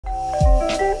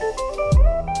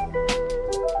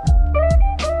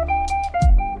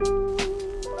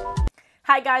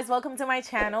Hi guys, welcome to my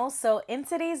channel. So in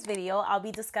today's video, I'll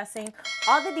be discussing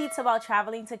all the deets about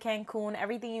traveling to Cancun,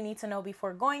 everything you need to know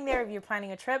before going there if you're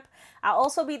planning a trip. I'll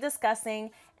also be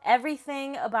discussing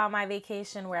everything about my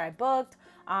vacation, where I booked,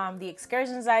 the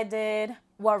excursions I did,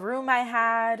 what room I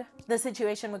had, the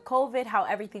situation with COVID, how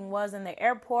everything was in the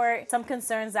airport, some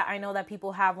concerns that I know that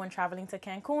people have when traveling to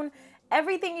Cancun.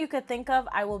 Everything you could think of,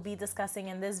 I will be discussing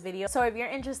in this video. So if you're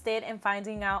interested in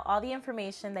finding out all the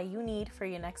information that you need for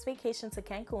your next vacation to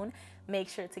Cancun, make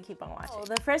sure to keep on watching.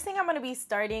 So the first thing I'm going to be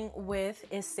starting with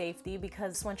is safety,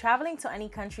 because when traveling to any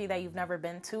country that you've never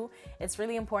been to, it's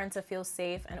really important to feel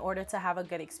safe in order to have a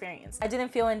good experience. I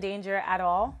didn't feel in danger at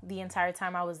all the entire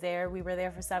time I was there. We were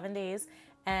there for 7 days.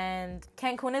 And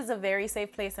Cancun is a very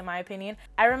safe place in my opinion.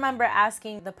 I remember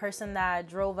asking the person that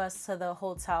drove us to the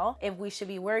hotel if we should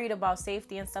be worried about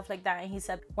safety and stuff like that, and he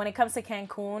said when it comes to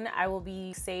Cancun, I will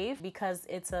be safe because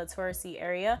it's a touristy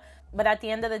area, but at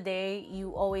the end of the day, you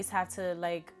always have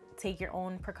to take your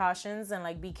own precautions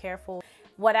and be careful.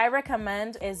 What I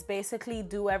recommend is basically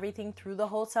do everything through the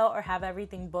hotel or have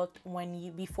everything booked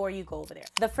before you go over there.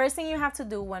 The first thing you have to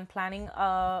do when planning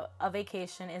a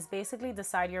vacation is basically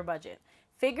decide your budget.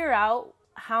 Figure out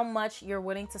how much you're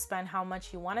willing to spend, how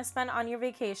much you want to spend on your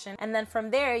vacation. And then from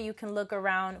there, you can look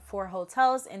around for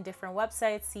hotels in different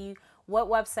websites, see what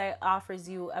website offers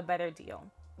you a better deal.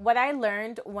 What I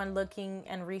learned when looking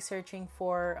and researching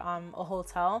for a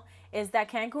hotel is that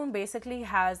Cancun basically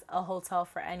has a hotel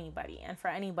for anybody and for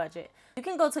any budget. You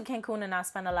can go to Cancun and not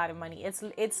spend a lot of money.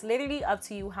 It's literally up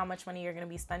to you how much money you're going to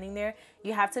be spending there.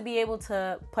 You have to be able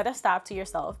to put a stop to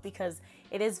yourself because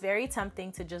it is very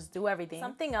tempting to just do everything.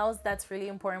 Something else that's really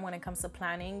important when it comes to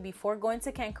planning, before going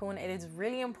to Cancun, it is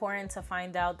really important to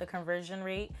find out the conversion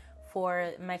rate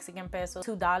for Mexican pesos,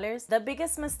 $2. The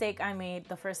biggest mistake I made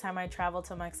the first time I traveled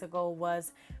to Mexico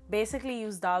was basically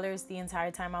use dollars the entire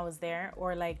time I was there,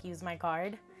 or use my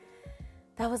card.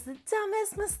 That was the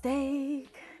dumbest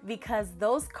mistake because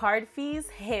those card fees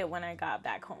hit when I got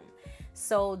back home.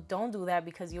 So don't do that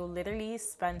because you'll literally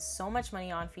spend so much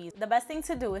money on fees. The best thing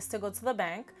to do is to go to the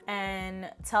bank and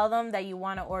tell them that you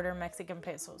want to order Mexican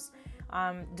pesos.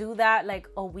 Do that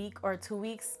a week or 2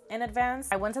 weeks in advance.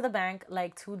 I went to the bank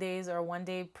 2 days or 1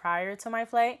 day prior to my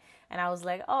flight, and I was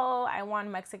like, oh, I want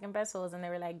Mexican pesos. And they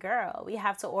were like, girl, we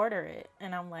have to order it.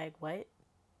 And I'm like, what?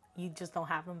 You just don't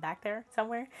have them back there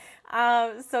somewhere?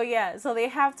 So they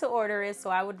have to order it. So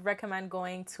I would recommend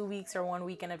going 2 weeks or 1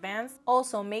 week in advance.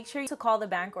 Also, make sure to call the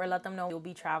bank or let them know you'll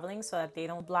be traveling so that they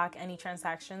don't block any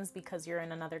transactions because you're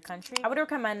in another country. I would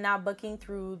recommend not booking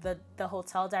through the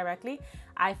hotel directly.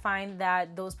 I find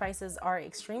that those prices are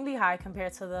extremely high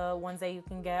compared to the ones that you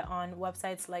can get on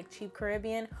websites like Cheap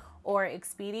Caribbean or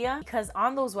Expedia, because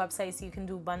on those websites you can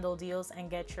do bundle deals and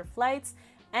get your flights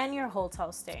and your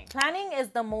hotel stay. Planning is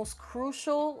the most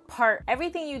crucial part.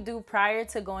 Everything you do prior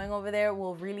to going over there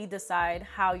will really decide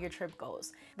how your trip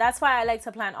goes. That's why I like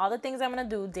to plan all the things I'm gonna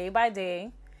do day by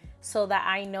day, so that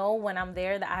I know when I'm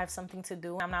there that I have something to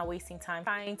do. I'm not wasting time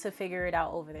trying to figure it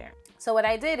out over there. So what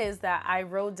I did is that I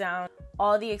wrote down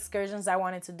all the excursions I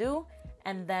wanted to do,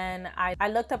 and then I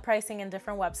looked up pricing in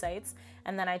different websites,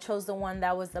 and then I chose the one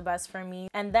that was the best for me.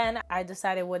 And then I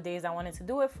decided what days I wanted to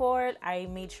do it for. I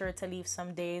made sure to leave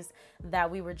some days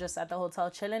that we were just at the hotel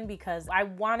chilling because I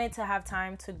wanted to have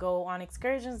time to go on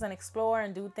excursions and explore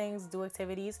and do things, do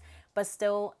activities, but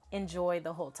still enjoy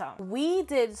the hotel. We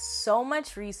did so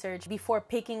much research before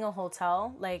picking a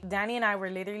hotel. Danny and I were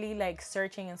literally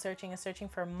searching and searching and searching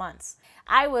for months.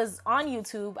 I was on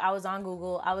YouTube, I was on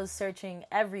Google, I was searching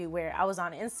everywhere. I was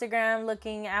on Instagram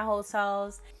looking at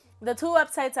hotels. The two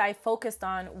websites I focused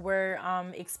on were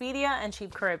Expedia and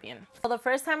Cheap Caribbean. So the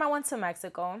first time I went to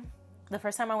Mexico, the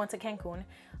first time I went to Cancun,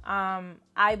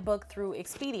 I booked through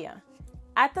Expedia.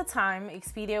 At the time,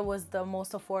 Expedia was the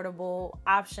most affordable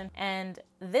option, and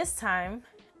this time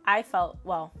I felt,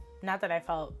 well, not that I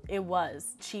felt, it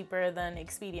was cheaper than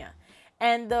Expedia.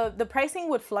 And the pricing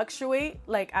would fluctuate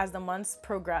as the months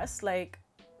progressed.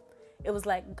 It was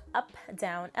up,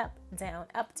 down, up, down,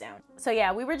 up, down. So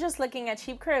yeah, we were just looking at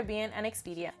Cheap Caribbean and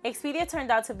Expedia. Expedia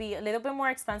turned out to be a little bit more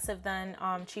expensive than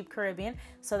Cheap Caribbean.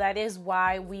 So that is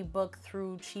why we booked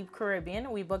through Cheap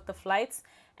Caribbean. We booked the flights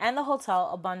and the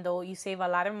hotel, a bundle. You save a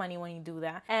lot of money when you do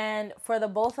that. And for the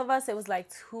both of us, it was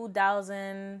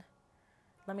 2,000,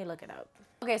 let me look it up.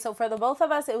 Okay, so for the both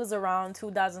of us, it was around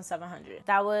 2,700.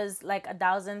 That was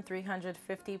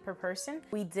 1,350 per person.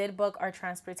 We did book our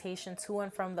transportation to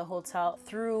and from the hotel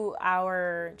through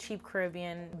our Cheap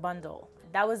Caribbean bundle.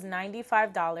 That was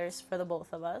 $95 for the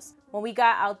both of us. When we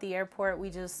got out the airport, we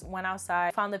just went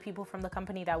outside, found the people from the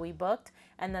company that we booked,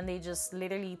 and then they just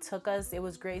literally took us. It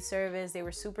was great service. They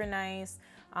were super nice.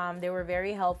 They were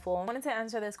very helpful. I wanted to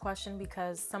answer this question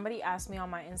because somebody asked me on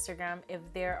my Instagram if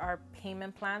there are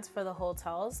payment plans for the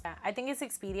hotels. I think it's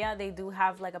Expedia. They do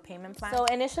have like a payment plan. So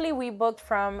initially we booked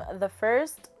from the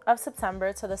 1st of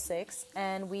September to the 6th,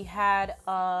 and we had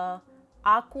a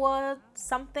Aqua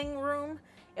something room.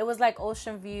 It was like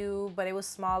ocean view, but it was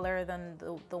smaller than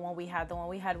the one we had. The one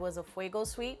we had was a Fuego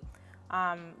suite.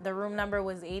 The room number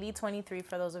was 8023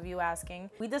 for those of you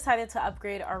asking. We decided to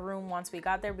upgrade our room once we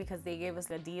got there because they gave us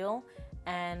a deal,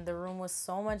 and the room was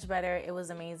so much better. It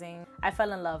was amazing. I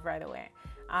fell in love right away.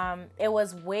 It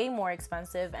was way more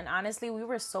expensive, and honestly we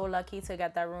were so lucky to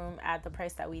get that room at the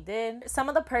price that we did. Some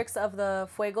of the perks of the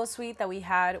Fuego suite that we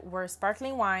had were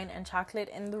sparkling wine and chocolate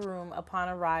in the room upon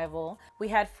arrival. We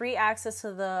had free access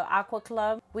to the Aqua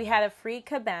Club. We had a free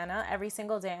cabana every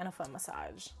single day and a foot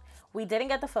massage. We didn't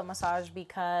get the foot massage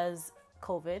because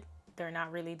COVID. They're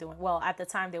not really doing, well, at the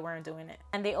time they weren't doing it.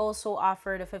 And they also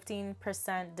offered a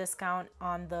 15% discount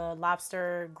on the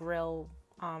Lobster Grill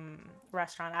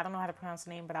restaurant. I don't know how to pronounce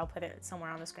the name, but I'll put it somewhere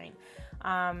on the screen.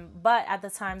 But at the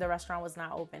time the restaurant was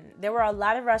not open. There were a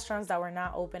lot of restaurants that were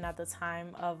not open at the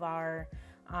time of our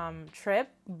trip,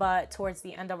 but towards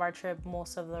the end of our trip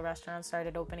most of the restaurants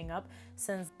started opening up,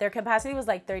 since their capacity was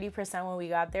like 30% when we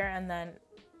got there, and then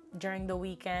during the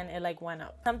weekend it like went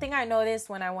up. Something I noticed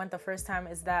when I went the first time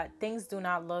is that things do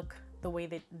not look the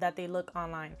way that they look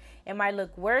online. It might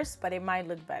look worse, but it might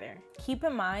look better. Keep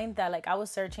in mind that like I was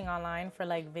searching online for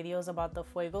like videos about the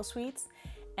Fuego suites,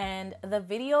 and the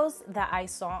videos that I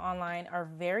saw online are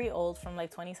very old, from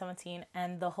like 2017,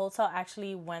 and the hotel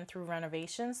actually went through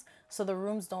renovations, so the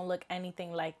rooms don't look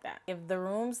anything like that. If the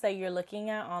rooms that you're looking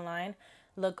at online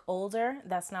look older,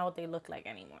 that's not what they look like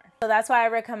anymore. So that's why I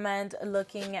recommend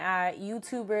looking at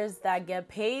YouTubers that get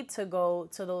paid to go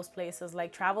to those places,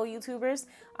 like travel YouTubers.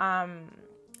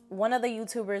 One of the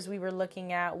YouTubers we were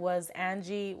looking at was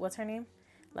Angie, what's her name?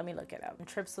 Let me look it up.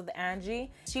 Trips with Angie.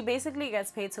 She basically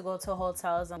gets paid to go to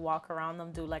hotels and walk around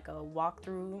them, do like a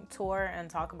walkthrough tour and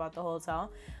talk about the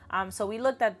hotel. So we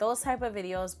looked at those type of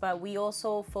videos, but we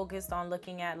also focused on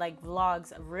looking at like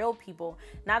vlogs of real people.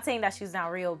 Not saying that she's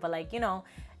not real, but like, you know,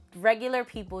 regular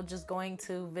people just going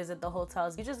to visit the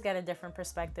hotels. You just get a different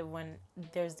perspective when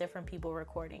there's different people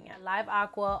recording it. Live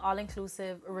Aqua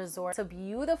all-inclusive resort. It's a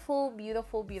beautiful,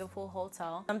 beautiful, beautiful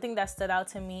hotel. Something that stood out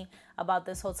to me about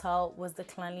this hotel was the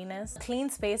cleanliness. Clean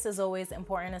space is always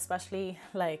important, especially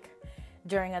like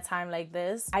during a time like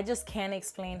this. I just can't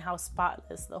explain how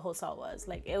spotless the hotel was.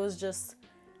 Like, it was just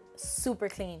super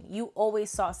clean. You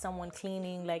always saw someone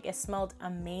cleaning. Like, it smelled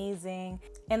amazing.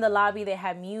 In the lobby they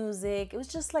had music. It was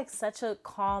just like such a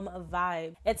calm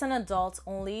vibe. It's an adults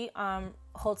only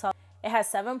hotel. It has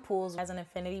 7 pools. It has an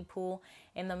infinity pool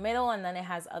in the middle, and then it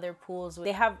has other pools.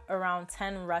 They have around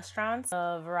 10 restaurants.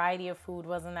 The variety of food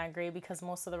wasn't that great because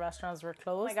most of the restaurants were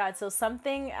closed. Oh my god. So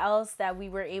something else that we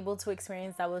were able to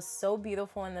experience that was so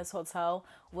beautiful in this hotel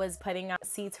was putting out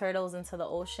sea turtles into the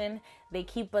ocean. They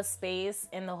keep a space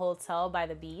in the hotel by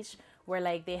the beach where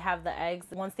like they have the eggs.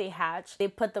 Once they hatch, they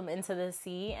put them into the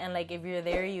sea, and like if you're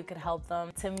there you could help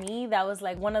them. To me, that was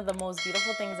like one of the most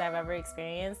beautiful things I've ever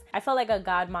experienced. I felt like a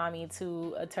god mommy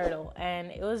to a turtle, and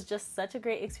it was just such a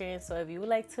great experience. So if you would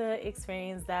like to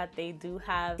experience that, they do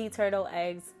have sea turtle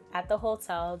eggs at the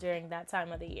hotel during that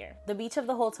time of the year. The beach of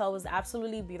the hotel was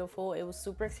absolutely beautiful. It was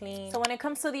super clean. So when it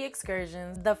comes to the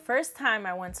excursions, the first time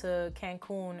I went to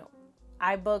Cancun,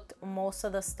 I booked most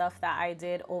of the stuff that I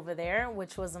did over there,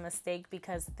 which was a mistake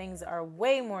because things are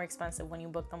way more expensive when you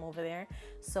book them over there.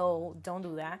 So don't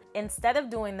do that. Instead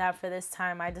of doing that for this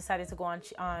time, I decided to go on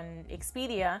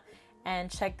Expedia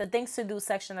and check the things to do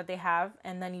section that they have,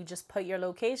 and then you just put your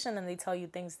location and they tell you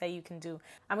things that you can do.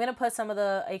 I'm gonna put some of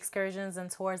the excursions and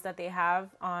tours that they have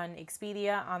on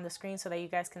Expedia on the screen so that you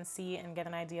guys can see and get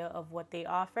an idea of what they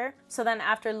offer. So then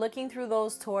after looking through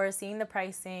those tours, seeing the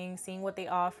pricing, seeing what they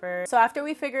offer, so after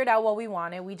we figured out what we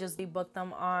wanted, we booked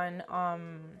them on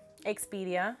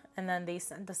Expedia, and then they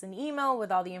sent us an email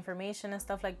with all the information and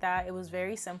stuff like that. It was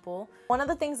very simple. One of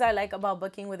the things I like about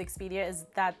booking with Expedia is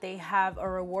that they have a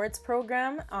rewards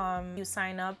program. You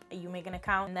sign up, you make an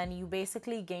account, and then you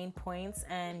basically gain points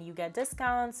and you get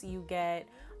discounts, you get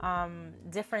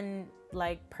different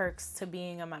like perks to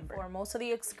being a member. For most of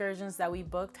the excursions that we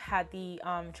booked had the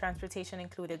transportation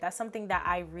included. That's something that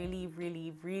I really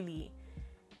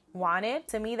wanted.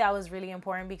 To me, that was really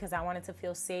important because I wanted to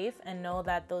feel safe and know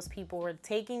that those people were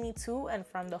taking me to and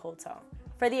from the hotel.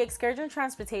 For the excursion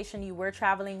transportation, you were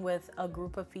traveling with a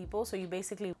group of people. So you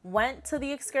basically went to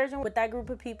the excursion with that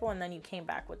group of people and then you came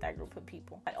back with that group of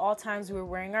people. At all times, we were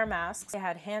wearing our masks. They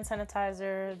had hand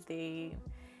sanitizer.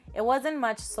 It wasn't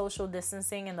much social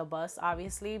distancing in the bus,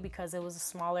 obviously, because it was a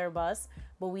smaller bus,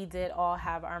 but we did all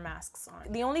have our masks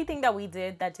on. The only thing that we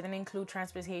did that didn't include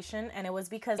transportation, and it was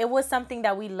because it was something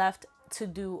that we left to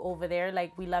do over there,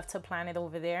 like we left to plan it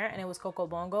over there, and it was Coco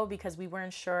Bongo because we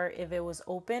weren't sure if it was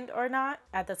opened or not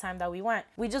at the time that we went.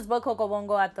 We just booked Coco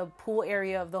Bongo at the pool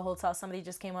area of the hotel. Somebody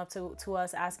just came up to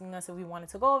us asking us if we wanted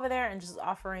to go over there and just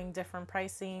offering different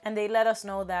pricing, and they let us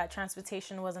know that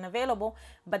transportation wasn't available,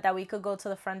 but that we could go to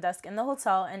the front desk in the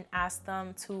hotel and ask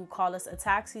them to call us a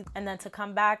taxi, and then to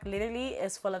come back literally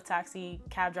is full of taxi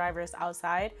cab drivers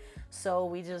outside. So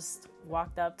we just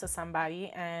walked up to somebody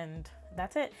and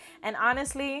that's it. And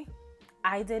honestly,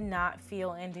 I did not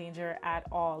feel in danger at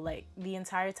all. Like the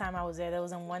entire time I was there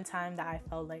wasn't one time that I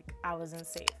felt like I wasn't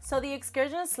safe. So the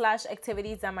excursions /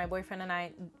 activities that my boyfriend and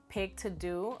I picked to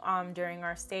do during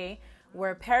our stay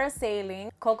were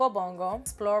parasailing, Coco Bongo,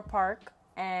 Explore Park,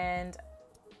 and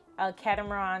a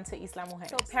catamaran to Isla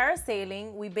Mujeres. So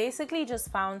parasailing, we basically just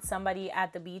found somebody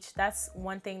at the beach. That's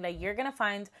one thing, like you're gonna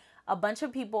find a bunch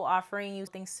of people offering you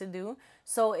things to do.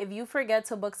 So if you forget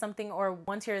to book something, or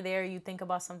once you're there you think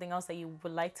about something else that you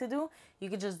would like to do, you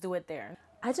could just do it there.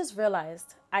 I just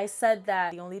realized I said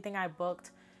that the only thing I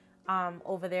booked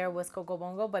over there was Coco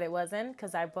Bongo, but it wasn't,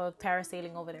 because I booked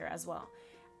parasailing over there as well.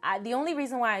 The only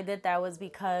reason why I did that was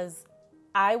because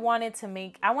I wanted to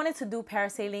do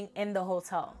parasailing in the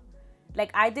hotel.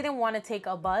 Like I didn't want to take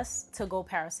a bus to go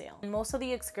parasail. And most of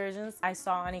the excursions I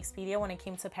saw on Expedia when it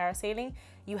came to parasailing,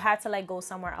 you had to like go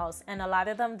somewhere else, and a lot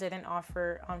of them didn't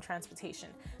offer transportation.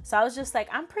 So I was just like,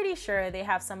 I'm pretty sure they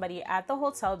have somebody at the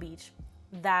hotel beach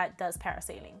that does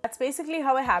parasailing. That's basically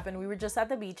how it happened. We were just at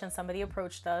the beach and somebody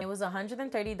approached us. It was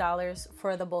 $130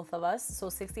 for the both of us, so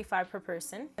 $65 per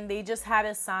person. And they just had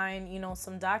us sign, you know,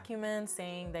 some documents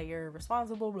saying that you're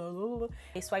responsible, blah, blah, blah.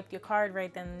 They swiped your card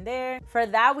right then and there. For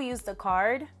that, we used the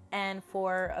card, and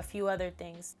for a few other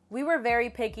things. We were very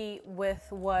picky with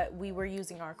what we were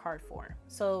using our card for.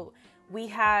 So we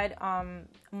had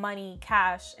money,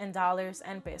 cash, in dollars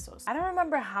and pesos. I don't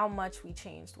remember how much we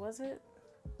changed, was it?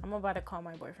 I'm about to call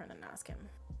my boyfriend and ask him.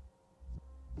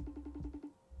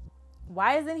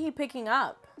 Why isn't he picking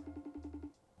up?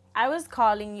 I was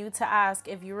calling you to ask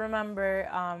if you remember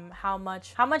how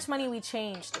much money we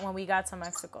changed when we got to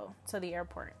Mexico, to the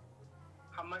airport.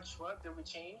 How much what did we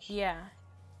change? Yeah.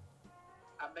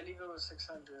 I believe it was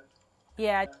 600.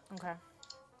 Yeah. Okay.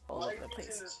 All over the place. Why are you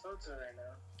using this filter right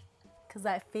now? Because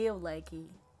I feel like he.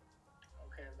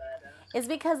 Okay, badass. It's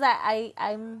because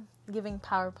I'm giving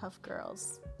Powerpuff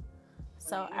Girls.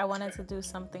 So I wanted to do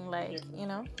something like, you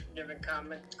know. Giving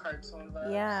comic cartoon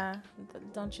vibes. Yeah.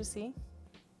 Don't you see?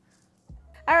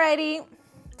 Alrighty.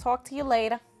 Talk to you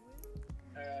later.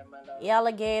 Alright, my love.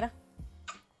 Alligator.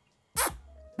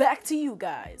 Back to you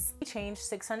guys. We changed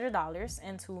 $600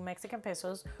 into Mexican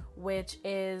pesos, which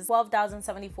is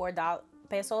 12,074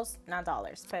 pesos, not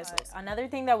dollars, pesos. Another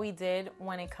thing that we did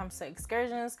when it comes to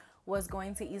excursions was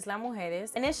going to Isla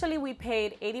Mujeres. Initially, we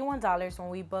paid $81 when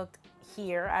we booked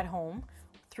here at home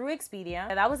through Expedia.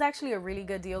 That was actually a really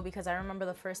good deal because I remember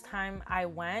the first time I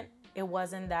went, it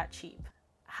wasn't that cheap.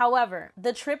 However,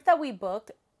 the trip that we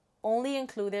booked only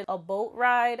included a boat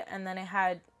ride, and then it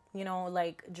had, you know,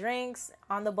 like drinks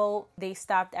on the boat. They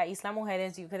stopped at Isla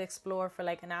Mujeres. You could explore for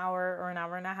like an hour or an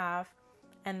hour and a half.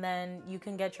 And then you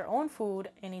can get your own food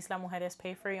in Isla Mujeres,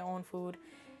 pay for your own food.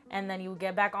 And then you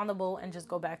get back on the boat and just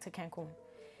go back to Cancun.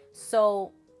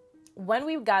 So when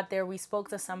we got there, we spoke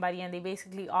to somebody and they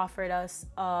basically offered us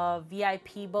a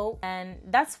VIP boat. And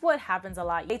that's what happens a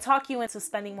lot. They talk you into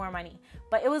spending more money.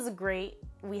 But it was great.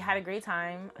 We had a great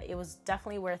time. It was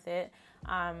definitely worth it.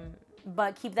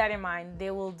 But keep that in mind.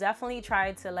 They will definitely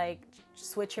try to like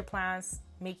switch your plans,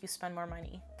 make you spend more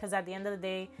money. Because at the end of the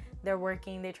day, they're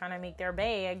working, they're trying to make their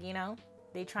bag, you know?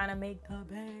 They trying to make the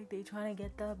bag, they trying to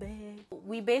get the bag.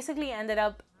 We basically ended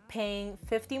up paying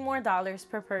 $50 more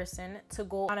per person to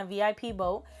go on a VIP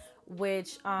boat,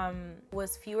 which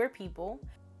was fewer people.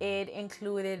 It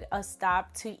included a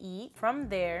stop to eat. From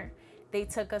there, they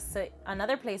took us to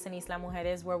another place in Isla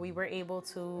Mujeres where we were able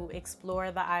to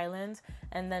explore the island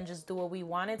and then just do what we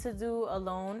wanted to do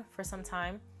alone for some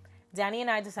time. Danny and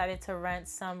I decided to rent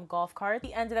some golf carts.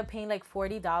 We ended up paying like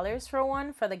 $40 for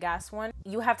one, for the gas one.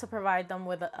 You have to provide them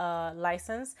with a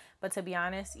license, but to be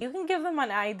honest, you can give them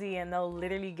an ID and they'll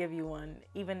literally give you one,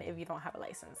 even if you don't have a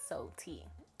license, so T.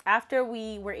 After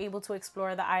we were able to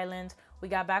explore the island, we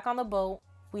got back on the boat.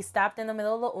 We stopped in the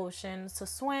middle of the ocean to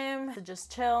swim, to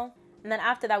just chill. And then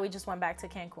after that, we just went back to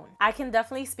Cancun. I can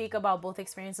definitely speak about both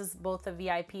experiences, both the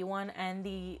VIP one and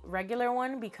the regular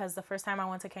one, because the first time I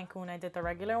went to Cancun, I did the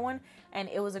regular one and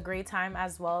it was a great time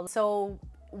as well. So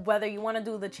whether you want to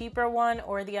do the cheaper one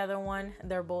or the other one,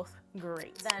 they're both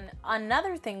great. Then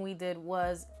another thing we did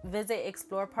was visit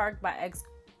Explore Park by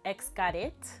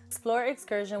Excursion. Explore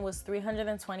Excursion was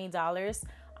 $320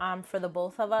 for the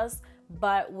both of us,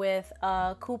 but with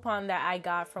a coupon that I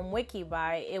got from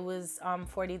WikiBuy, it was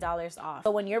 $40 off.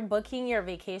 So when you're booking your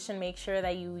vacation, make sure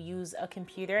that you use a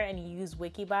computer and you use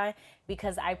WikiBuy,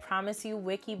 because I promise you,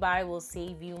 WikiBuy will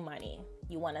save you money.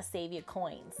 You want to save your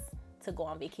coins to go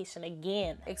on vacation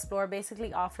again. Explore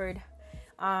basically offered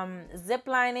zip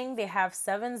lining. They have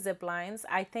 7 zip lines.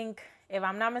 I think, if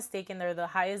I'm not mistaken, they're the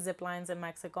highest zip lines in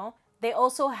Mexico. They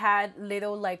also had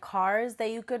little like cars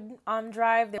that you could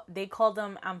drive. They call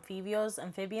them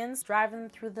amphibians. Driving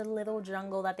through the little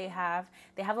jungle that they have.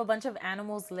 They have a bunch of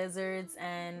animals, lizards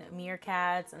and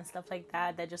meerkats and stuff like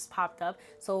that that just popped up.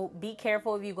 So be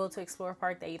careful if you go to Explore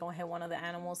Park that you don't hit one of the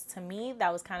animals. To me,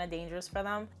 that was kind of dangerous for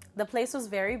them. The place was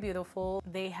very beautiful.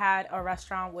 They had a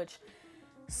restaurant which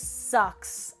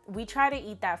sucks. We tried to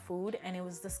eat that food and it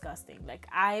was disgusting. Like,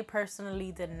 I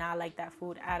personally did not like that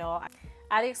food at all.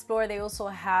 At Explore, they also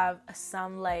have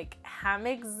some like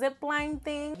hammock zip line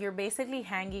thing. You're basically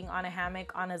hanging on a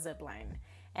hammock on a zip line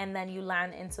and then you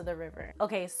land into the river.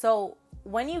 Okay, so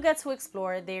when you get to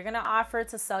Explore, they're gonna offer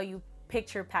to sell you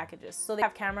picture packages. So they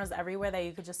have cameras everywhere that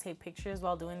you could just take pictures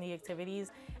while doing the activities.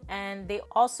 And they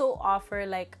also offer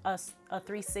like a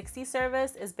 360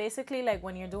 service. Is basically like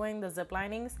when you're doing the zip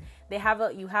linings,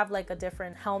 you have like a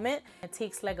different helmet. It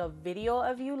takes like a video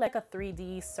of you, like a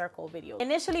 3D circle video.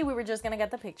 Initially, we were just gonna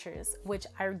get the pictures, which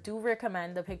I do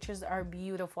recommend. The pictures are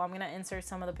beautiful. I'm gonna insert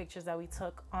some of the pictures that we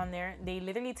took on there. They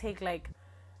literally take like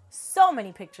so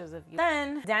many pictures of you.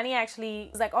 Then Danny actually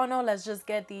was like, oh no, let's just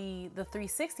get the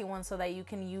 360 one so that you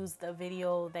can use the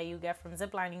video that you get from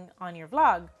ziplining on your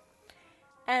vlog.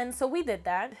 And so we did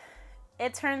that.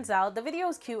 It turns out the video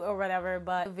is cute or whatever,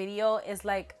 but the video is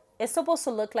like, it's supposed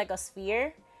to look like a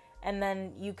sphere, and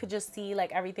then you could just see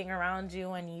like everything around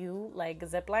you and you like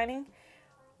ziplining.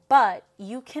 But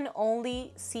you can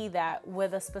only see that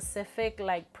with a specific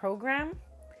like program.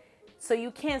 So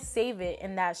you can't save it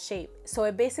in that shape. So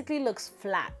it basically looks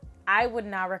flat. I would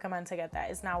not recommend to get that.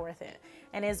 It's not worth it.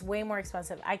 And it's way more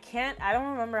expensive. I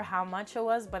don't remember how much it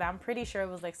was, but I'm pretty sure it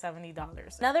was like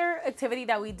 $70. Another activity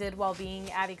that we did while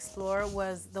being at Explore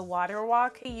was the water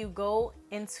walk. You go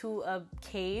into a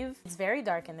cave. It's very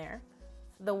dark in there.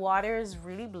 The water is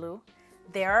really blue.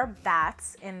 There are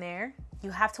bats in there. You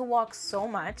have to walk so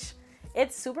much.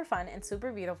 It's super fun and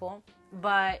super beautiful,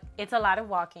 but it's a lot of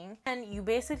walking. And you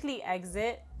basically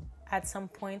exit at some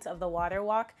points of the water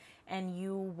walk and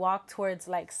you walk towards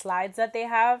like slides that they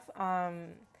have.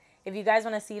 If you guys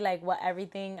want to see like what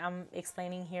everything I'm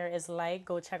explaining here is like,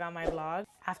 go check out my vlog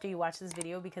after you watch this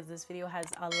video, because this video has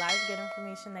a lot of good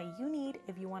information that you need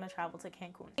if you want to travel to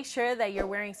Cancun. Make sure that you're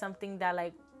wearing something that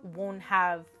like won't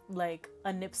have like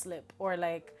a nip slip or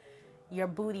like your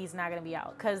booty's not gonna be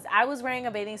out, because I was wearing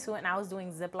a bathing suit and I was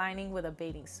doing zip lining with a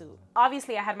bathing suit.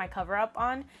 Obviously I had my cover up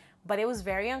on, but it was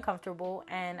very uncomfortable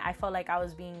and I felt like I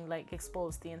was being like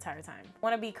exposed the entire time.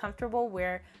 Want to be comfortable,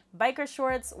 wear biker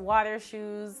shorts, water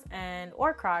shoes,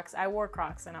 or Crocs. I wore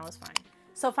Crocs and I was fine.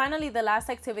 So finally, the last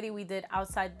activity we did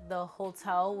outside the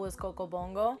hotel was Coco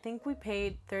Bongo. I think we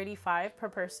paid $35 per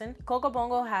person. Coco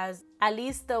Bongo has, at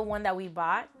least the one that we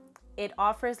bought, it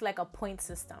offers like a point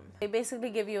system. They basically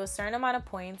give you a certain amount of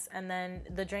points, and then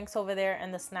the drinks over there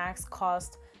and the snacks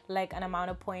cost like an amount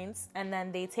of points, and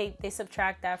then they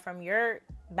subtract that from your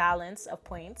balance of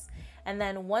points. And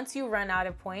then once you run out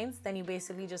of points, then you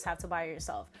basically just have to buy it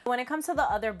yourself. When it comes to the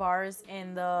other bars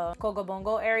in the Coco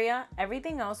Bongo area,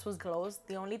 everything else was closed.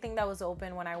 The only thing that was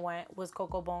open when I went was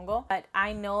Coco Bongo. But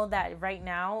I know that right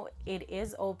now it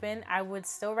is open. I would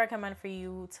still recommend for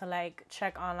you to like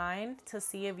check online to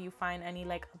see if you find any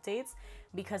like updates,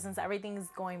 because since everything is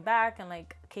going back and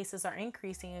like cases are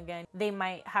increasing again, they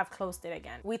might have closed it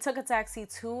again. We took a taxi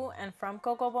to and from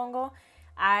Coco Bongo.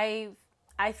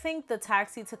 I think the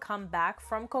taxi to come back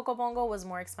from Coco Bongo was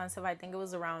more expensive. I think it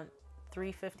was around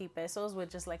 350 pesos,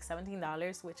 which is like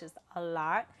 $17, which is a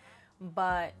lot,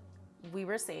 but we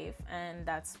were safe and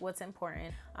that's what's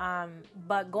important.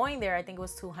 But going there, I think it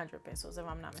was 200 pesos if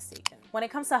I'm not mistaken. When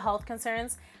it comes to health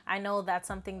concerns, I know that's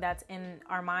something that's in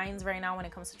our minds right now when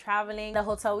it comes to traveling. The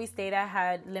hotel we stayed at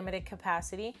had limited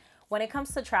capacity, When it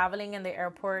comes to traveling in the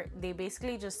airport, they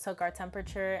basically just took our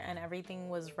temperature and everything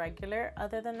was regular.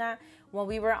 Other than that, when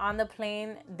we were on the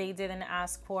plane, they didn't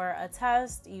ask for a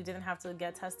test. You didn't have to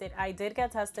get tested. I did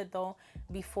get tested though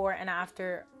before and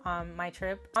after my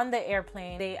trip. On the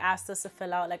airplane, they asked us to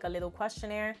fill out like a little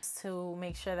questionnaire to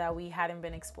make sure that we hadn't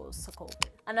been exposed to COVID.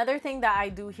 Another thing that I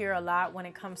do hear a lot when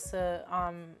it comes to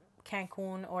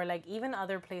Cancun or like even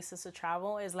other places to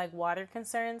travel is like water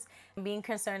concerns, being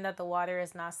concerned that the water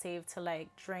is not safe to like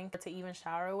drink or to even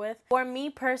shower with. For me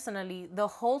personally, the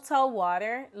hotel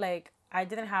water, like I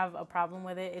didn't have a problem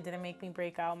with it. It didn't make me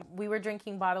break out. We were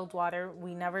drinking bottled water.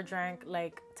 We never drank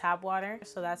like tap water.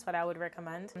 So that's what I would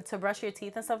recommend. To brush your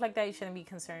teeth and stuff like that, you shouldn't be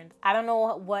concerned. I don't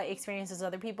know what experiences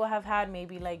other people have had.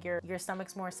 Maybe like your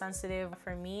stomach's more sensitive.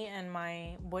 For me and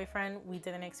my boyfriend, we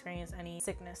didn't experience any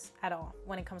sickness at all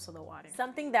when it comes to the water.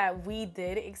 Something that we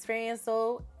did experience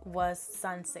though was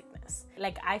sun sickness.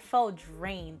 Like I felt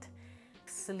drained,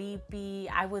 sleepy.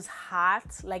 I was hot.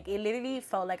 Like it literally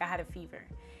felt like I had a fever.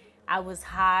 I was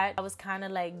hot. I was kind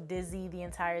of like dizzy the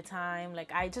entire time.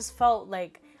 Like I just felt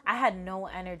like I had no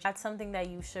energy. That's something that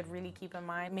you should really keep in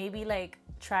mind. Maybe like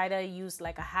try to use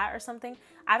like a hat or something.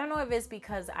 I don't know if it's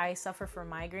because I suffer from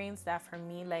migraines that for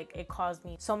me like it caused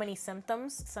me so many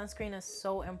symptoms. Sunscreen is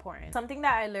so important. Something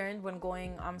that I learned when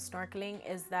going snorkeling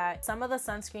is that some of the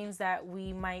sunscreens that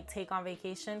we might take on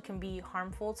vacation can be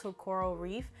harmful to coral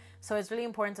reef. So it's really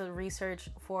important to research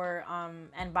for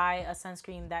and buy a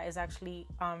sunscreen that is actually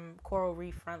coral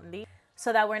reef friendly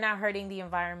so that we're not hurting the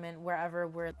environment wherever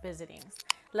we're visiting.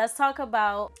 Let's talk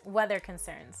about weather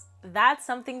concerns. That's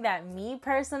something that me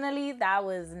personally, that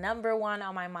was #1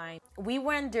 on my mind. We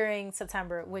went during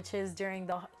September, which is during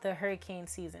the hurricane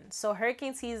season. So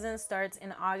hurricane season starts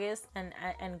in August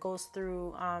and goes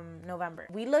through November.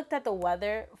 We looked at the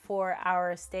weather for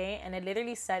our stay and it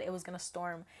literally said it was gonna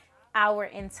storm our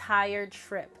entire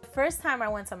trip. The first time I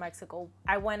went to Mexico,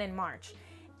 I went in March.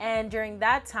 And during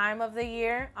that time of the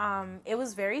year, it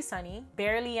was very sunny,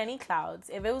 barely any clouds.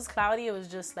 If it was cloudy, it was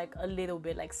just like a little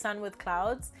bit, like sun with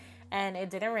clouds, and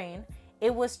it didn't rain.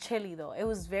 It was chilly though. It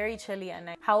was very chilly at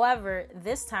night. However,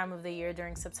 this time of the year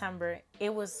during September,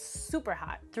 it was super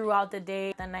hot throughout the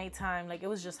day, the nighttime, like it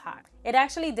was just hot. It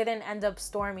actually didn't end up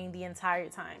storming the entire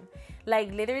time.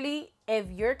 Like literally,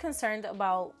 if you're concerned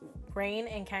about rain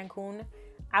in Cancun,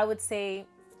 I would say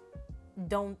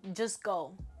just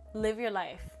go. Live your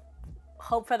life.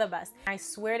 Hope for the best. I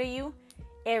swear to you,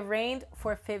 it rained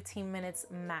for 15 minutes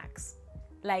max.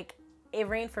 Like it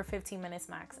rained for 15 minutes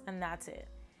max and that's it.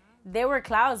 There were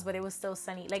clouds, but it was still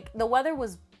sunny. Like the weather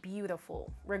was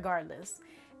beautiful regardless.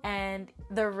 And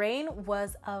the rain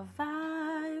was a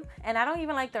vibe. And I don't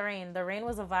even like the rain. The rain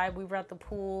was a vibe. We were at the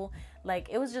pool. Like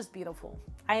it was just beautiful.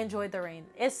 I enjoyed the rain.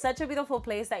 It's such a beautiful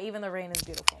place that even the rain is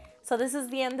beautiful. So this is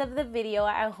the end of the video.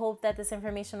 I hope that this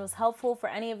information was helpful for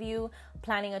any of you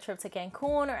planning a trip to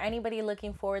Cancun or anybody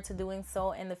looking forward to doing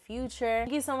so in the future.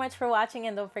 Thank you so much for watching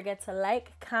and don't forget to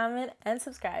like, comment, and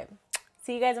subscribe.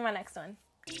 See you guys in my next one.